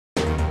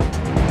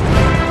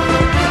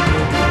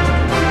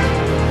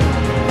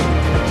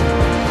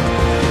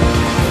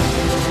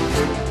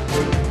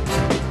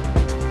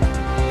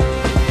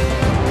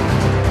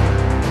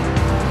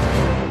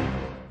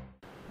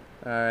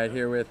right,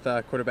 here with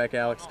quarterback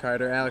Alex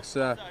Carter. Alex,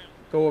 go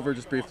over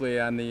just briefly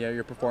on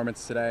your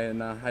performance today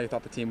and how you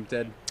thought the team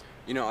did.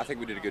 You know, I think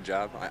we did a good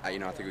job. I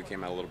think we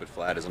came out a little bit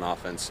flat as an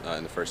offense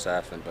in the first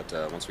half,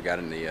 but once we got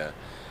in the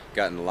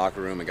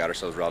locker room and got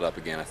ourselves riled up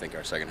again, I think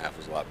our second half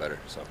was a lot better.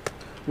 So,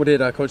 what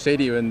did Coach say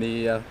to you in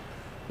the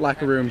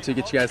locker room to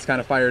get you guys kind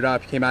of fired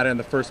up? You came out in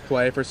the first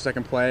or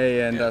second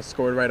play, and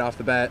scored right off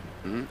the bat.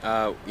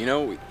 You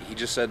know, he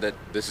just said that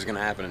this is going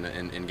to happen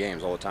in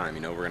games all the time.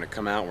 You know, we're going to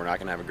come out, we're not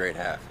going to have a great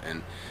half,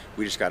 and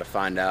we just got to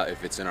find out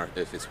if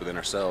it's within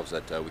ourselves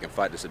that we can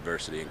fight this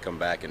adversity and come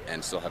back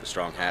and still have a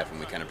strong half, and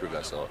we kind of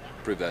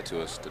prove that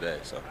to us today.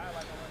 So,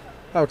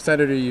 how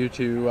excited are you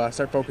to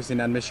start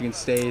focusing on Michigan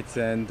State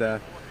and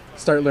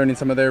start learning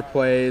some of their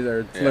plays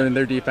or learning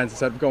their defense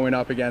instead of going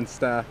up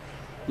against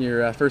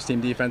your first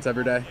team defense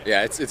every day?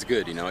 Yeah, it's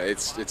good. You know,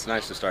 it's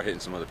nice to start hitting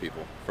some other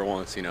people for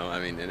once. You know, I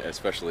mean,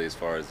 especially as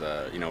far as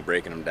you know,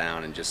 breaking them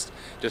down, and just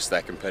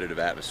that competitive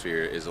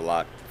atmosphere is a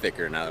lot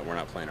thicker now that we're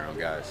not playing our own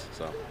guys.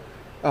 So,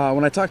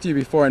 when I talked to you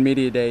before on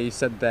media day, you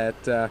said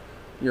that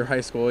your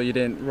high school you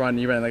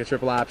ran like a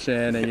triple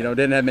option and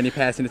didn't have many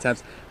passing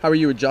attempts. How are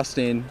you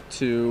adjusting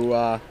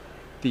to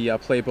the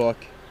playbook?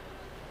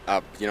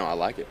 You know, I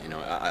like it. You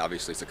know,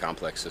 obviously it's a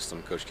complex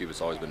system. Coach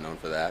Cuba's always been known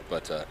for that.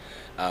 But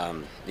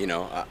you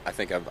know, I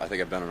think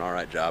I've done an all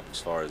right job as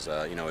far as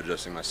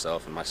adjusting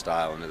myself and my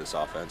style into this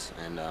offense.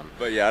 And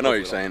but yeah, I know what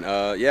you're saying.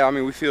 Yeah, I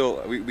mean, we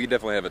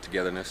definitely have a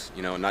togetherness.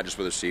 You know, not just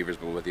with the receivers,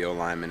 but with the O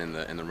linemen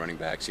and the running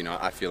backs. You know,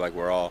 I feel like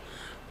we're all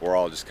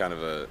just kind of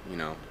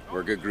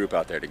we're a good group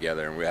out there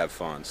together, and we have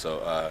fun.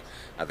 So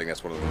I think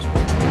that's one of the most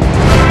important.